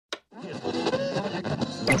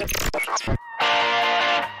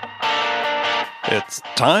It's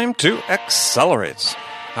time to accelerate.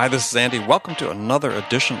 Hi, this is Andy. Welcome to another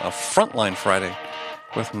edition of Frontline Friday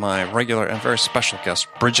with my regular and very special guest,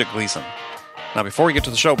 Bridget Gleason. Now, before we get to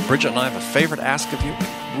the show, Bridget and I have a favor to ask of you.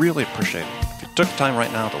 We'd really appreciate it if you took time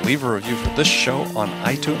right now to leave a review for this show on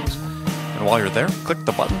iTunes. And while you're there, click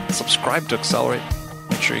the button, subscribe to Accelerate.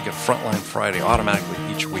 Make sure you get Frontline Friday automatically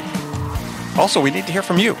each week. Also, we need to hear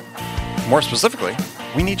from you. More specifically,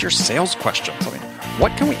 we need your sales questions.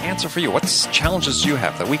 What can we answer for you? What challenges do you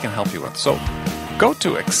have that we can help you with? So go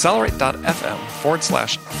to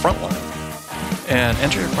accelerate.fm/frontline and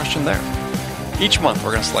enter your question there. Each month,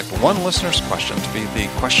 we're going to select one listener's question to be the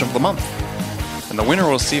question of the month. And the winner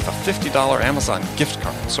will receive a $50 Amazon gift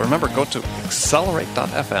card. So remember, go to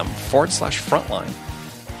accelerate.fm/frontline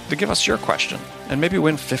to give us your question and maybe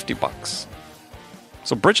win $50.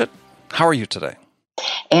 So Bridget, how are you today?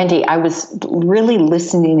 Andy, I was really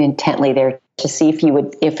listening intently there to see if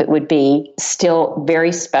it would be still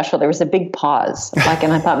very special. There was a big pause,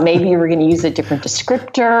 and I thought maybe you were going to use a different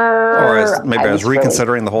descriptor. Or I was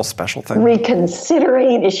reconsidering the whole special thing.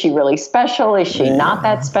 Reconsidering, is she really special? Is she not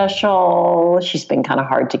that special? She's been kind of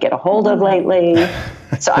hard to get a hold of lately.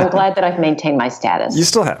 So I'm glad that I've maintained my status. You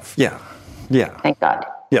still have, yeah. Thank God.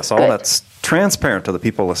 Yes, all that's transparent to the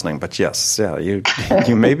people listening. But yes, you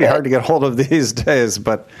may be hard to get hold of these days,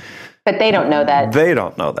 but they don't know that. They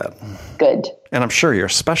don't know that. Good. And I'm sure you're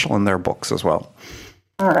special in their books as well.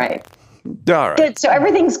 All right. Good. So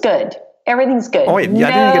everything's good. Everything's good. Oh, wait, I didn't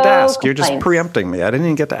even get to ask. You're just preempting me. I didn't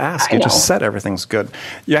even get to ask. You just said everything's good.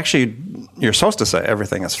 You're supposed to say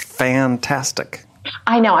everything is fantastic.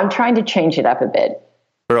 I know. I'm trying to change it up a bit.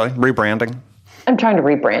 Really? Rebranding? I'm trying to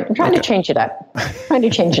rebrand. I'm trying to change it up.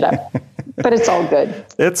 But it's all good.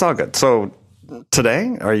 It's all good. So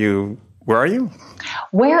today, where are you?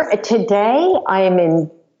 Today I am in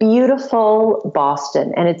beautiful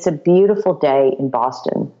Boston, and it's a beautiful day in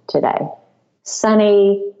Boston today.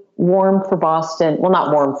 Sunny, warm for Boston. Well,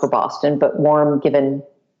 not warm for Boston, but warm given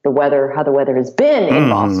the weather, how the weather has been in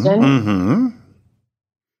Boston. Mm-hmm.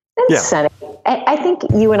 It's sunny. I think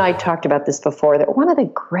you and I talked about this before, that one of the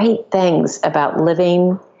great things about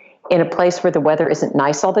living in a place where the weather isn't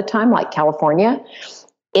nice all the time, like California,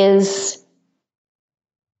 is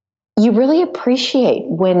you really appreciate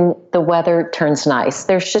when the weather turns nice.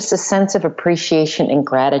 There's just a sense of appreciation and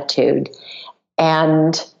gratitude.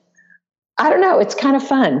 And I don't know, it's kind of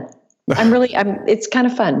fun. It's kind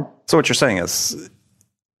of fun. So what you're saying is,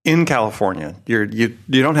 in California, you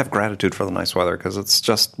don't have gratitude for the nice weather because it's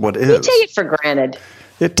just what is. You take it for granted.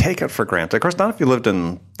 You take it for granted. Of course, not if you lived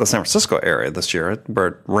in the San Francisco area this year, where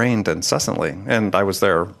it rained incessantly. And I was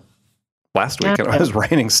there last week, and it was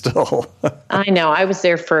raining still. I know. I was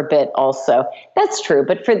there for a bit also. That's true,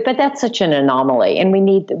 but that's such an anomaly, and we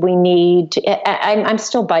need. I'm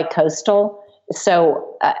still bi-coastal,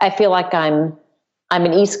 so I feel like I'm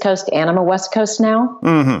an East Coast and I'm a West Coast now.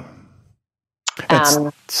 Mm-hmm.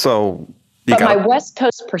 My West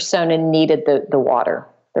Coast persona needed the water,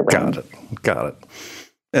 the rain. Got it.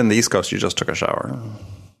 And the East Coast, you just took a shower.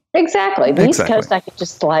 Exactly. East Coast, I could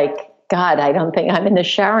just God, I don't think I'm in the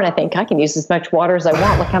shower, and I think I can use as much water as I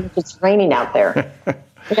want. Look how much it's raining out there.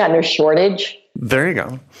 We got no shortage. There you go.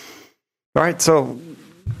 All right. So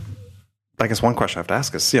I guess one question I have to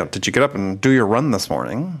ask is, did you get up and do your run this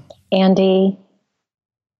morning? Andy,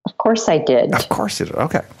 of course I did. Of course you did.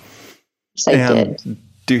 Okay. Yes, I did.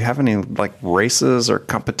 Do you have any races or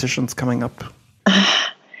competitions coming up?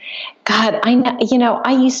 God,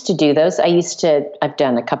 I used to do those. I've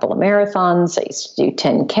done a couple of marathons. I used to do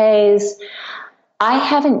 10Ks. I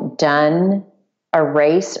haven't done a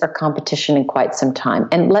race or competition in quite some time.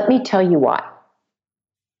 And let me tell you why,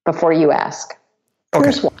 before you ask. Okay.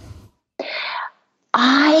 Here's why.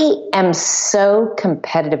 I am so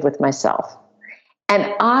competitive with myself.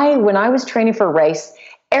 And when I was training for a race,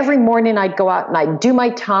 every morning I'd go out and I'd do my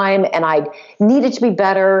time, and I needed to be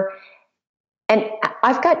better. And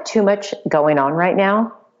I've got too much going on right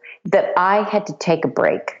now that I had to take a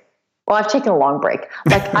break. Well, I've taken a long break.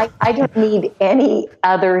 I don't need any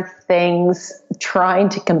other things trying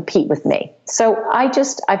to compete with me. So I've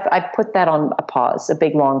put that on a pause, a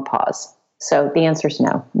big long pause. So the answer is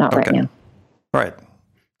no, not right now. All right.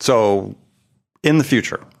 So in the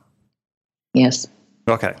future. Yes.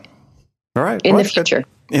 Okay. All right. In the future.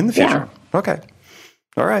 In the future. Yeah. Okay.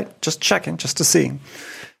 All right. Just checking, just to see.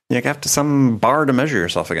 You have to some bar to measure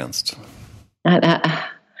yourself against. I've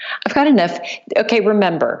got enough. Okay,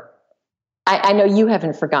 remember, I know you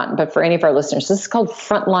haven't forgotten, but for any of our listeners, this is called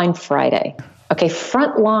Frontline Friday. Okay,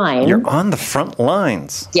 front line. You're on the front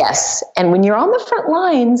lines. Yes. And when you're on the front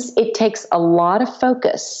lines, it takes a lot of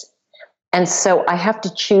focus. And so I have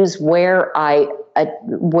to choose what my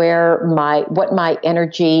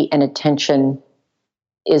energy and attention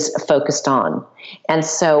is focused on. And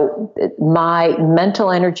so my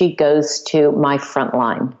mental energy goes to my front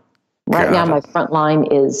line. Right now, my front line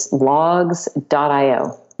is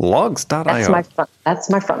logs.io. Logs.io. That's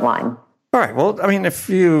my front line. All right. Well, I mean, if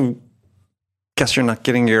you guess you're not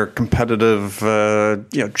getting your competitive,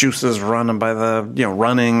 juices running by the,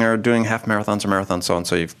 running or doing half marathons or marathons, so on.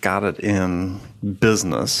 So you've got it in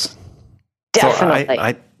business.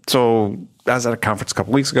 Definitely. So I was at a conference a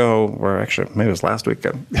couple weeks ago, or actually maybe it was last week.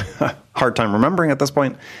 Hard time remembering at this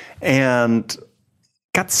point, and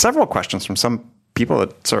got several questions from some people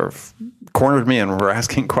that sort of cornered me and were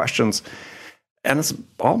asking questions, and it's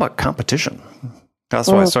all about competition. That's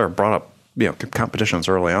why I sort of brought up competitions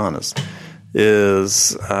early on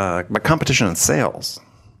is about competition in sales.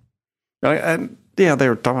 And they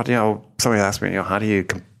were talking about somebody asked me how do you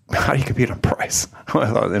compete on price? I thought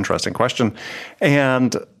it was an interesting question,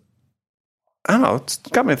 and I don't know, it's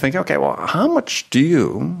got me thinking, okay, well, how much do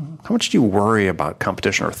you worry about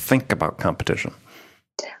competition or think about competition?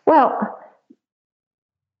 Well,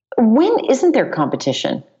 when isn't there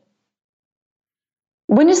competition?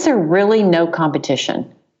 When is there really no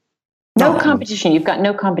competition? No competition. You've got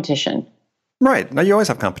no competition. Right. Now, you always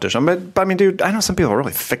have competition. But I mean, dude, I know some people are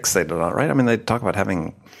really fixated on it, right? I mean, they talk about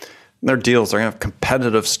having their deals, they're going to have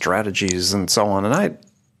competitive strategies and so on. And I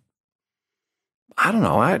don't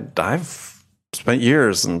know. I've spent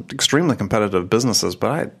years in extremely competitive businesses,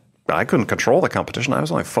 but I couldn't control the competition. I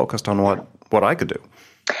was only focused on what I could do.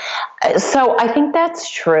 So I think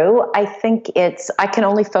that's true. I think I can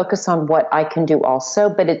only focus on what I can do also,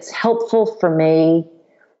 but it's helpful for me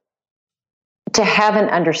to have an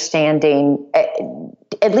understanding,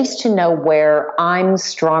 at least to know where I'm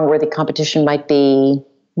strong, where the competition might be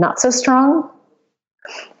not so strong.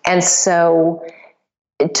 And so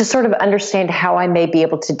to sort of understand how I may be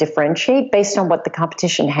able to differentiate based on what the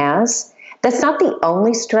competition has. That's not the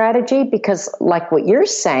only strategy, because like what you're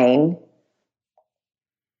saying,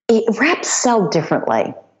 reps sell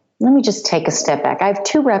differently. Let me just take a step back. I have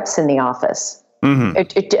 2 reps in the office. Mm-hmm.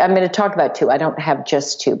 I'm going to talk about 2. I don't have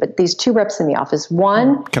just 2, but these 2 reps in the office.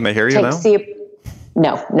 One, can they hear you now?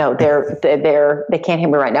 No, they can't hear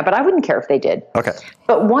me right now, but I wouldn't care if they did. Okay.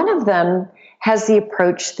 But one of them has the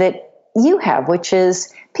approach that you have, which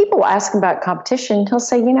is people ask about competition. He'll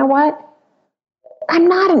say, you know what? I'm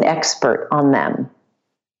not an expert on them,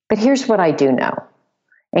 but here's what I do know.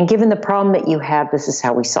 And given the problem that you have, this is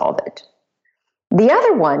how we solve it. The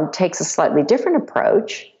other one takes a slightly different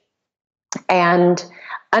approach and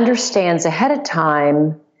understands ahead of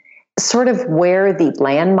time sort of where the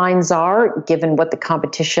landmines are, given what the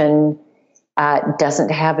competition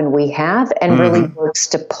doesn't have and we have, and really works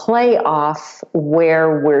to play off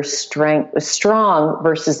where we're strong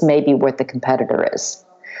versus maybe what the competitor is.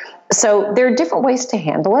 So there are different ways to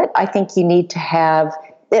handle it. I think you need to have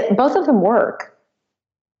it, both of them work.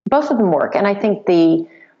 Both of them work. And I think the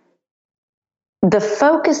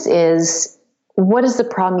focus is, what is the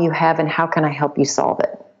problem you have and how can I help you solve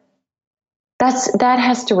it? That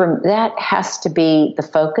has to be the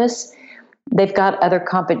focus. They've got other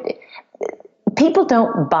people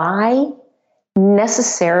don't buy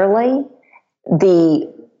necessarily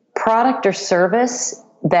the product or service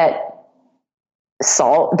that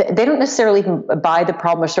they don't necessarily even buy the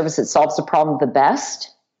problem or service that solves the problem the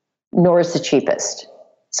best, nor is the cheapest.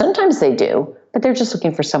 Sometimes they do, but they're just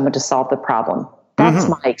looking for someone to solve the problem. That's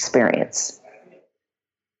my experience.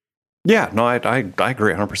 Yeah, no, I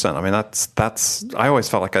agree 100%. I mean, that's. I always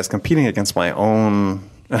felt like I was competing against my own,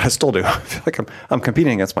 and I still do. I feel like I'm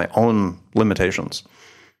competing against my own limitations.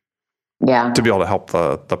 Yeah. To be able to help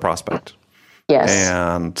the prospect. Yes.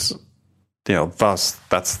 And thus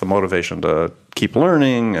that's the motivation to keep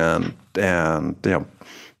learning and be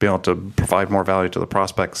able to provide more value to the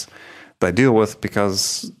prospects that I deal with,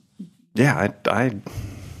 because there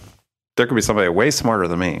could be somebody way smarter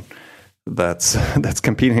than me that's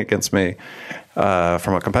competing against me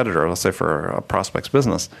from a competitor, let's say for a prospect's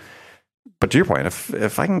business. But to your point,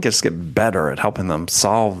 if I can just get better at helping them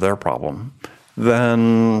solve their problem,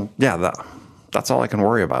 then that's all I can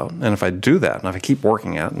worry about. And if I do that, and if I keep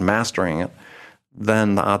working at it and mastering it,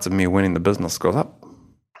 then the odds of me winning the business goes up.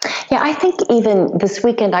 Yeah, I think even this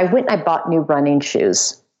weekend I went and I bought new running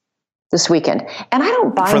shoes this weekend. And I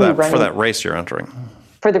don't buy new running... For that race you're entering.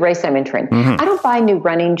 For the race I'm entering. I don't buy new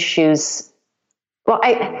running shoes. Well,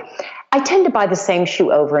 I tend to buy the same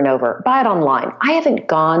shoe over and over. Buy it online. I haven't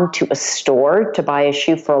gone to a store to buy a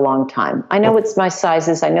shoe for a long time. I know it's my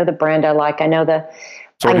sizes. I know the brand I like. I know So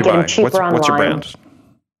I what do can you get buy? them cheaper online. What's your brand?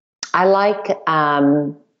 I like.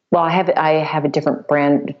 Well, I have a different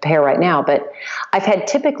brand pair right now, but I've had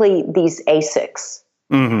typically these Asics.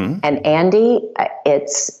 Mm-hmm. And Andy,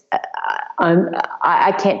 it's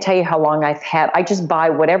I can't tell you how long I've had. I just buy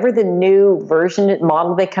whatever the new version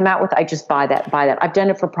model they come out with. I just buy that. I've done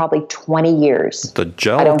it for probably 20 years. The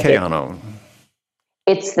gel Kayano.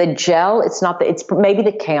 It's the gel. It's not the. It's maybe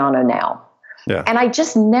the Kayano now. Yeah. And I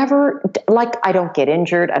just never I don't get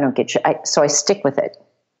injured. I don't get so I stick with it.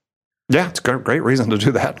 Yeah, it's a great reason to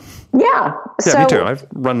do that. Yeah. Yeah, So, me too. I've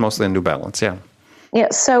run mostly in New Balance. Yeah. Yeah.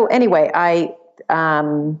 So anyway,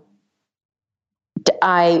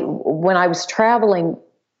 when I was traveling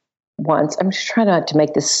once, I'm just trying not to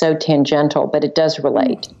make this so tangential, but it does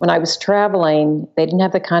relate. When I was traveling, they didn't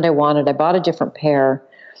have the kind I wanted. I bought a different pair,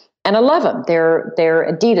 and I love them. They're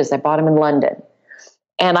Adidas. I bought them in London,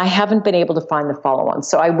 and I haven't been able to find the follow-on.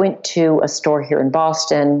 So I went to a store here in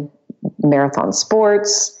Boston, Marathon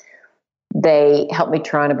Sports. They helped me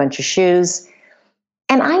try on a bunch of shoes,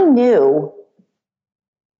 and I knew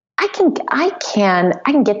I can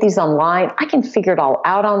get these online. I can figure it all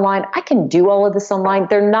out online. I can do all of this online.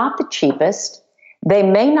 They're not the cheapest. They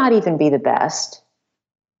may not even be the best.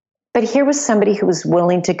 But here was somebody who was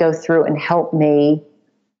willing to go through and help me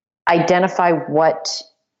identify what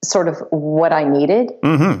I needed.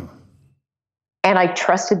 Mm-hmm. And I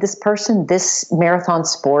trusted this person, this Marathon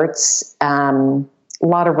Sports. A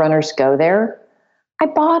lot of runners go there. I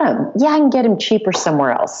bought them. Yeah, I can get them cheaper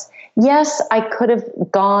somewhere else. Yes, I could have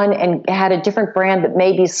gone and had a different brand that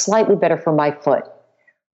may be slightly better for my foot.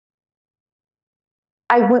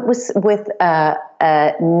 I went with a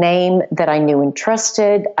name that I knew and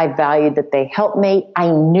trusted. I valued that they helped me. I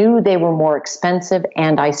knew they were more expensive,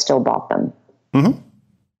 and I still bought them. Mm-hmm.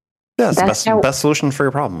 Yeah, it's the best solution for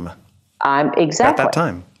your problem. Exactly. At that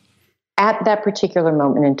time. At that particular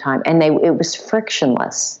moment in time. And it was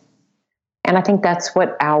frictionless. And I think that's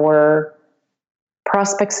what our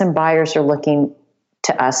prospects and buyers are looking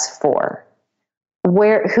to us for.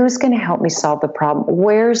 Who's going to help me solve the problem?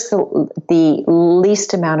 Where's the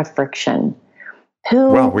least amount of friction?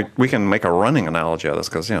 Well, we can make a running analogy of this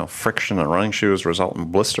because, friction in running shoes result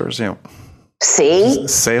in blisters, See?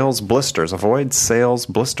 Sales blisters. Avoid sales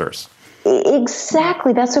blisters.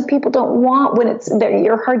 Exactly. That's what people don't want when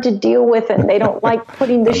you're hard to deal with and they don't like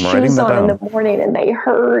putting the shoes on in the morning and they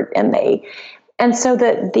hurt and so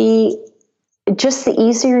that the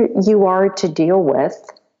easier you are to deal with,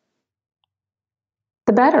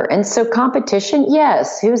 the better. And so competition,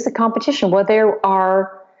 yes. Who's the competition? Well, there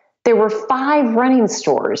were 5 running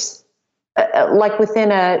stores, like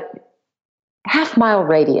within a half-mile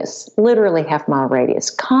radius, literally half-mile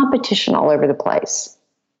radius, competition all over the place.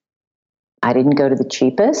 I didn't go to the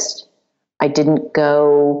cheapest. I didn't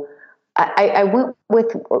go. I went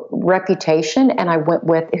with reputation, and I went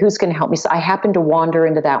with who's going to help me. So I happened to wander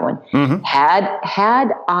into that one. Mm-hmm.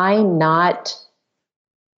 Had I not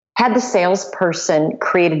had the salesperson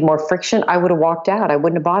created more friction, I would have walked out. I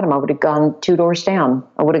wouldn't have bought them. I would have gone 2 doors down.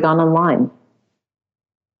 I would have gone online.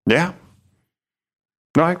 Yeah.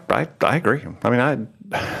 No, I agree. I mean,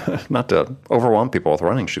 not to overwhelm people with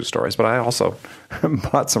running shoe stories, but I also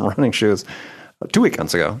bought some running shoes 2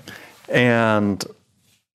 weekends ago. And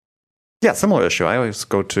yeah, similar issue. I always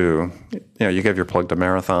go to, you give your plug to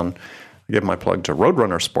Marathon. I give my plug to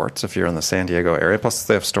Roadrunner Sports if you're in the San Diego area. Plus,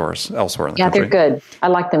 they have stores elsewhere in the country. Yeah, they're good. I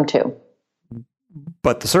like them too.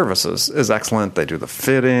 But the service is excellent. They do the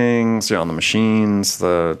fittings, on the machines.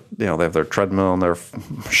 They have their treadmill and their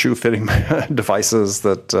shoe fitting devices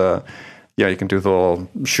that, you can do the little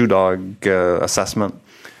shoe dog assessment.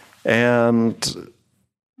 And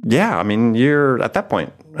yeah, I mean, you're at that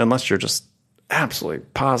point, unless you're just absolutely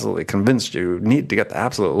positively convinced you need to get the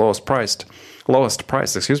absolute lowest price.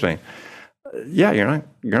 Yeah, you're not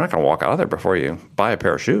going to walk out of there before you buy a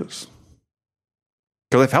pair of shoes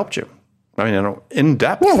because they've helped you. I mean, in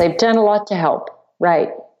depth. Yeah, they've done a lot to help. Right.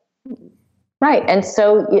 And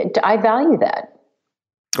so I value that.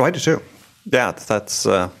 Oh, I do too. Yeah, that's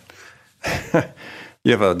there's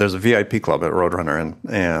a VIP club at Roadrunner,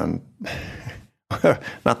 and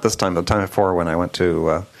not this time, but the time before when I went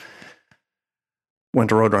to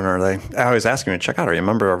Roadrunner, they always ask me to check out. Are you a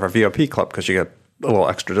member of our VIP club because you get a little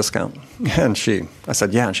extra discount? And I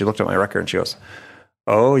said, yeah, and she looked at my record and she goes,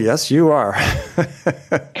 "Oh, yes, you are."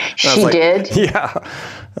 She did? Yeah. I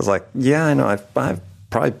was like, yeah, I know. I've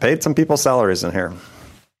probably paid some people's salaries in here.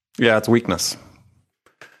 Yeah, it's weakness.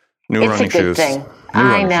 New running shoes. It's a good thing.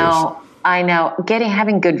 I know. I know.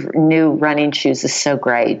 Having good new running shoes is so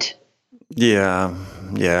great. Yeah.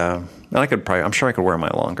 And I'm sure I could wear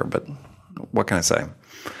mine longer, but what can I say?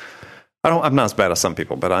 I'm not as bad as some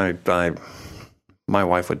people, but my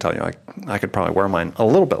wife would tell you I could probably wear mine a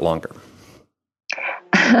little bit longer.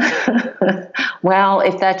 Well,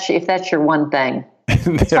 if that's your one thing,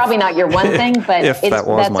 it's probably not your one thing, but if that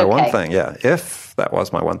was my okay. one thing, yeah. If that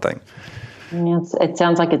was my one thing, it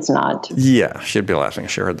sounds like it's not. Yeah, she'd be laughing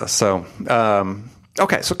if she heard this. So,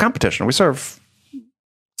 okay, so competition. We sort of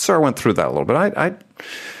went through that a little bit. I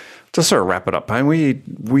to sort of wrap it up.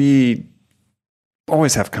 We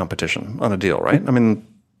always have competition on a deal, right? I mean,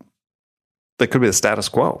 that could be the status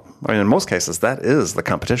quo. I mean, in most cases, that is the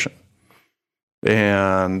competition.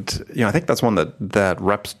 And, I think that's one that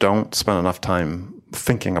reps don't spend enough time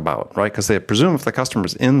thinking about, right? Because they presume if the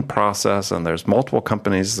customer's in process and there's multiple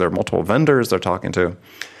companies, there are multiple vendors they're talking to,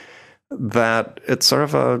 that it's sort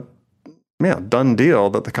of a done deal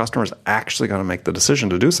that the customer is actually going to make the decision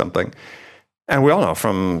to do something. And we all know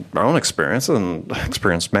from our own experience and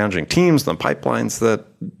experience managing teams and pipelines that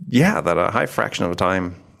a high fraction of the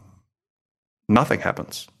time, nothing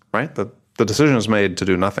happens, right? The decision is made to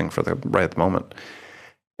do nothing right at the moment.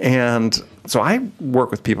 And so I work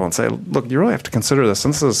with people and say, look, you really have to consider this.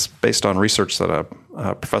 And this is based on research that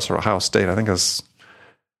a professor at Ohio State, I think I'll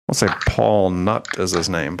say Paul Nutt is his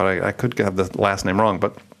name, but I could have the last name wrong.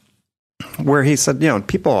 But where he said,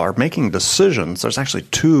 people are making decisions. There's actually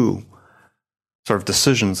two sort of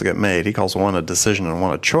decisions that get made. He calls one a decision and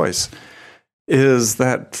one a choice. Is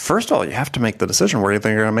that, first of all, you have to make the decision where you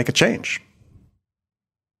think you're going to make a change.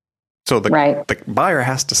 So the buyer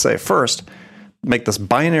has to say first, make this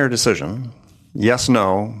binary decision, yes,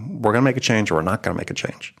 no, we're going to make a change or we're not going to make a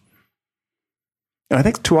change. And I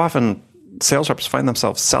think too often sales reps find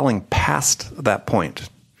themselves selling past that point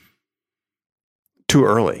too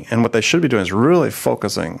early. And what they should be doing is really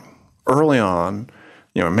focusing early on,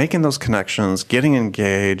 making those connections, getting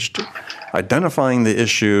engaged, identifying the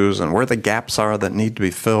issues and where the gaps are that need to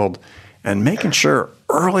be filled, and making sure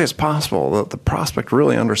early as possible that the prospect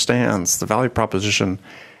really understands the value proposition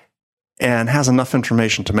and has enough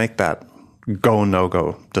information to make that go,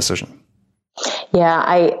 no-go decision. Yeah,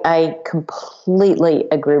 I completely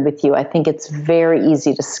agree with you. I think it's very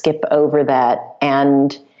easy to skip over that.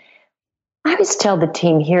 And I always tell the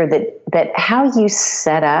team here that how you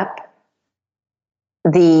set up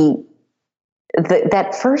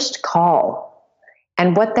that first call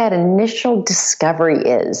and what that initial discovery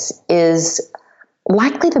is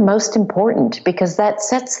likely the most important, because that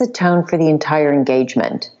sets the tone for the entire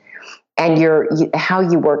engagement and how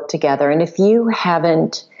you work together. And if you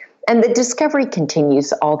haven't, and the discovery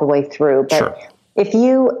continues all the way through, but sure. if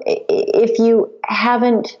you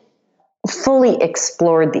haven't fully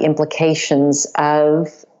explored the implications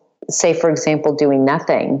of, say, for example, doing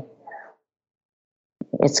nothing,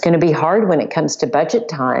 it's going to be hard when it comes to budget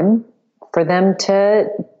time for them to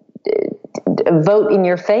vote in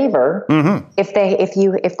your favor if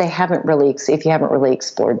you haven't really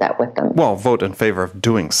explored that with them. Well, vote in favor of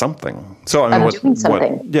doing something. So I mean, doing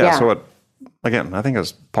something. So what? Again, I think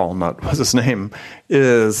as Paul Nutt was his name,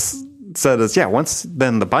 once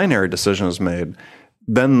then the binary decision is made,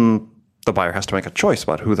 then the buyer has to make a choice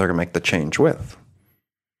about who they're going to make the change with.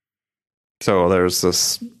 So there's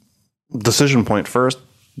this decision point first,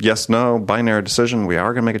 yes, no, binary decision, we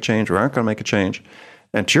are going to make a change, we aren't going to make a change.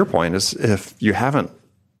 And to your point is, if you haven't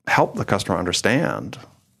helped the customer understand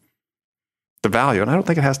the value, and I don't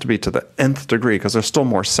think it has to be to the nth degree because there's still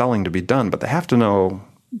more selling to be done, but they have to know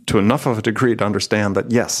to enough of a degree to understand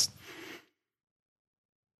that, yes,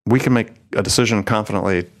 we can make a decision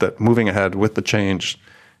confidently that moving ahead with the change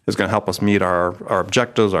is going to help us meet our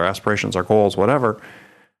objectives, our aspirations, our goals, whatever.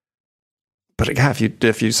 But again,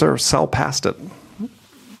 if you sort of sell past it,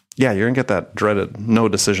 you're going to get that dreaded no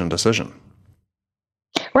decision.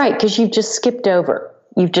 Right, because you've just skipped over.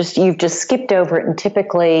 You've just skipped over it, and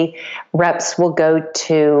typically reps will go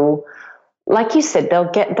to, like you said, they'll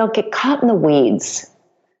get caught in the weeds.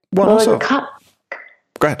 Well, also, go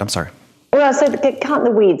ahead. I'm sorry. Well, I said get caught in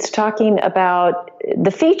the weeds talking about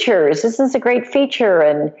the features. This is a great feature,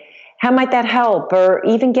 and how might that help? Or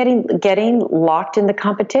even getting locked in the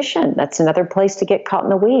competition. That's another place to get caught in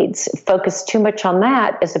the weeds. Focus too much on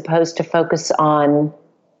that as opposed to focus on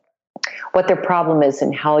what their problem is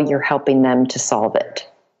and how you're helping them to solve it.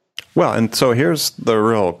 Well, and so here's the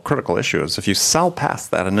real critical issue is if you sell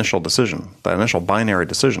past that initial decision, that initial binary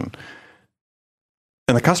decision,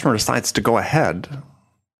 and the customer decides to go ahead,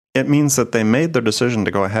 it means that they made their decision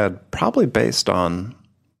to go ahead probably based on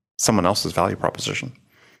someone else's value proposition.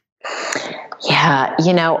 Yeah,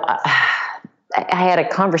 I had a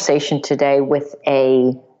conversation today with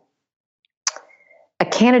a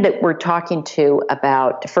candidate we're talking to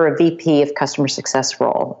about for a VP of customer success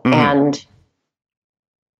role. Mm-hmm. And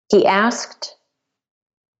he asked,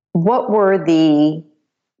 what were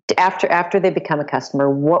after they become a customer,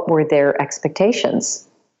 what were their expectations?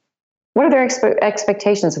 What are their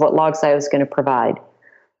expectations of what LogSci was going to provide?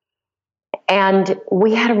 And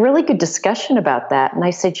we had a really good discussion about that. And I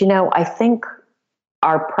said, I think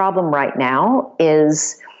our problem right now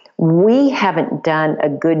is we haven't done a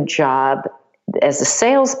good job as a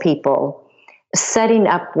salespeople setting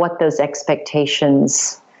up what those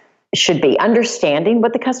expectations should be, understanding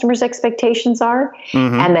what the customer's expectations are,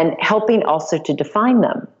 mm-hmm. and then helping also to define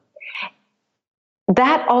them.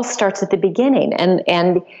 That all starts at the beginning.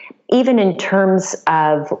 And even in terms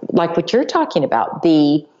of like what you're talking about,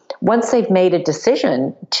 once they've made a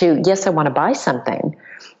decision to, yes, I want to buy something,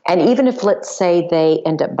 and even if, let's say, they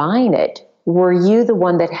end up buying it, were you the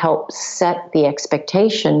one that helped set the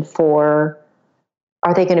expectation for,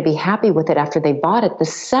 are they going to be happy with it after they bought it? The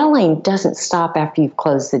selling doesn't stop after you've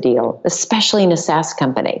closed the deal, especially in a SaaS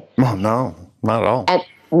company. Well, no, not at all.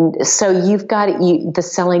 And so you've got the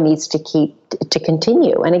selling needs to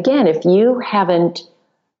continue. And again, if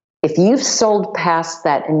you've sold past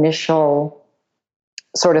that initial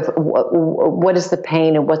sort of what is the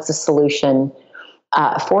pain and what's the solution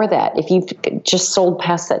for that, if you've just sold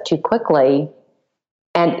past that too quickly,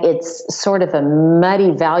 and it's sort of a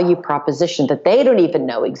muddy value proposition that they don't even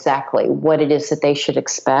know exactly what it is that they should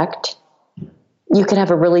expect, you can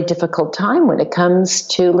have a really difficult time when it comes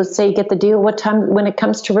to, let's say you get the deal, when it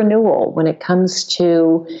comes to renewal, when it comes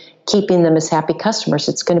to keeping them as happy customers,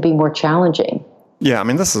 it's going to be more challenging. Yeah, I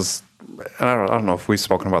mean, this is, I don't know if we've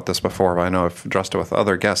spoken about this before, but I know I've addressed it with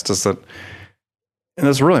other guests, is that, and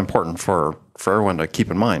it's really important for everyone to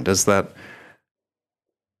keep in mind, is that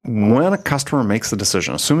when a customer makes a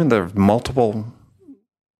decision, assuming there are multiple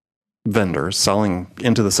vendors selling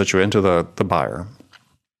into the buyer,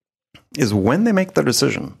 is when they make their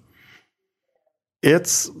decision,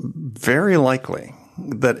 it's very likely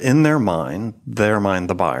that in their mind,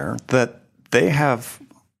 the buyer, that they have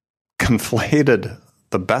conflated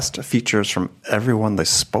the best features from everyone they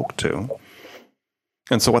spoke to.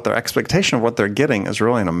 And so what their expectation of what they're getting is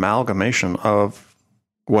really an amalgamation of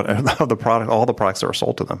all the products that are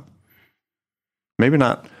sold to them. Maybe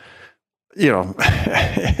not,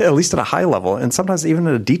 at least at a high level, and sometimes even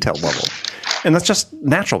at a detailed level. And that's just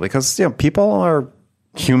natural because, people are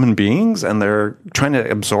human beings and they're trying to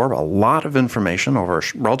absorb a lot of information over a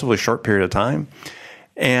relatively short period of time,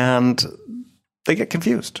 and they get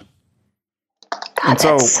confused. God,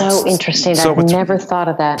 that's so interesting. I've never thought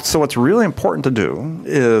of that. So what's really important to do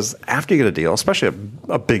is after you get a deal, especially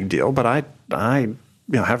a big deal, but I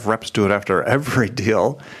have reps do it after every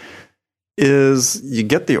deal, is you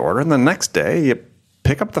get the order and the next day you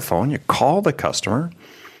pick up the phone, you call the customer,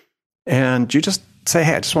 and you just say,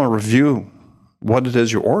 hey, I just want to review what it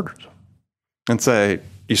is you ordered. And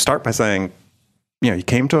you start by saying, you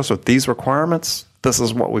came to us with these requirements. This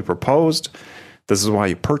is what we proposed. This is why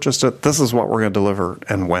you purchased it. This is what we're going to deliver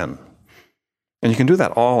and when. And you can do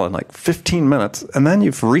that all in like 15 minutes. And then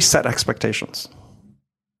you've reset expectations.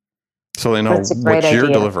 So they know what you're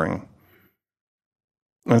delivering.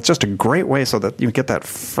 And it's just a great way so that you get that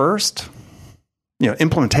first,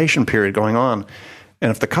 implementation period going on. And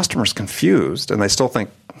if the customer's confused and they still think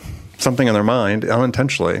something in their mind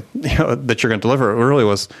unintentionally, that you're going to deliver, it really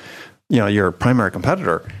was, your primary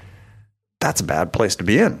competitor, that's a bad place to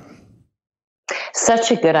be in.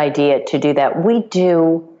 Such a good idea to do that. We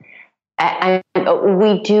do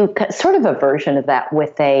sort of a version of that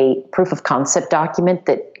with a proof of concept document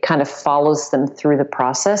that kind of follows them through the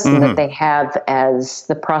process, mm-hmm. and that they have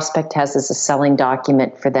the prospect has as a selling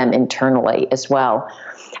document for them internally as well.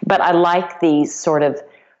 But I like the sort of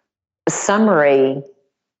summary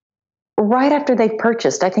right after they've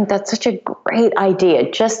purchased. I think that's such a great idea.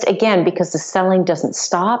 Just again, because the selling doesn't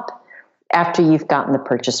stop after you've gotten the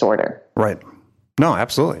purchase order. Right. No,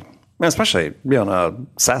 absolutely. Especially in a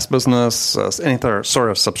SaaS business, any other sort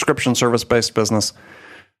of subscription service-based business.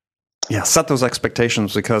 Yeah, set those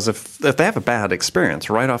expectations, because if they have a bad experience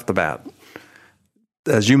right off the bat,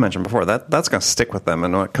 as you mentioned before, that's going to stick with them.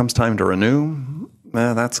 And when it comes time to renew,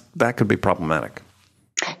 that could be problematic.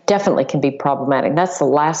 Definitely can be problematic. That's the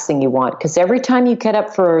last thing you want, because every time you get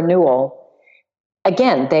up for a renewal,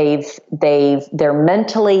 again, they're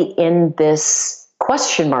mentally in this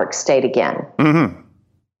question mark state again. Mm-hmm.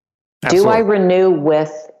 Do I renew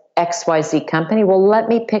with XYZ company? Well, let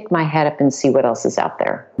me pick my head up and see what else is out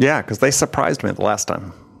there. Yeah, because they surprised me the last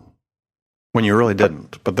time when you really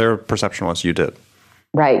didn't, but their perception was you did.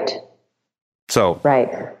 Right. So,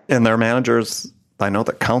 right. And their managers, I know,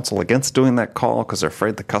 that counsel against doing that call because they're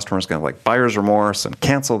afraid the customer's going to like buyer's remorse and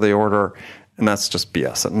cancel the order. And that's just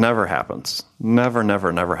BS. It never happens. Never,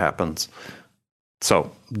 never, never happens. So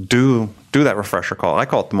do that refresher call. I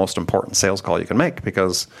call it the most important sales call you can make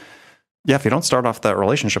because, yeah, if you don't start off that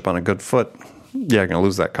relationship on a good foot, yeah, you're going to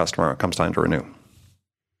lose that customer when it comes time to renew.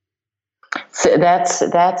 So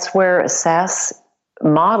that's where a SaaS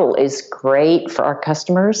model is great for our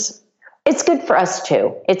customers. It's good for us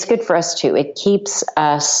too. It keeps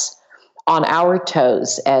us on our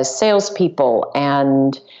toes as salespeople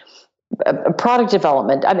and product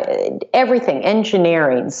development. I mean, everything,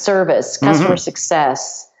 engineering, service, customer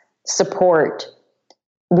success, support.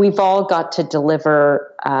 We've all got to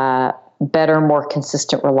deliver better, more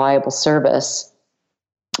consistent, reliable service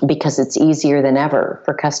because it's easier than ever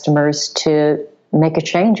for customers to make a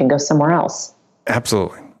change and go somewhere else.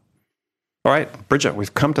 Absolutely. All right, Bridget,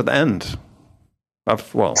 we've come to the end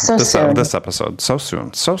of, this episode. So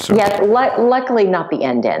soon. Yeah, luckily not the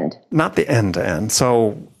end. Not the end.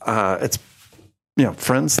 So it's,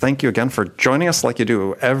 friends, thank you again for joining us like you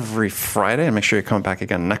do every Friday. And make sure you come back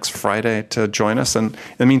again next Friday to join us. And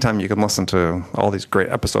in the meantime, you can listen to all these great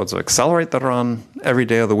episodes of Accelerate that are on every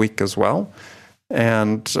day of the week as well.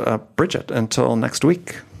 And Bridget, until next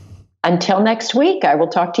week. Until next week, I will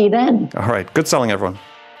talk to you then. All right. Good selling, everyone.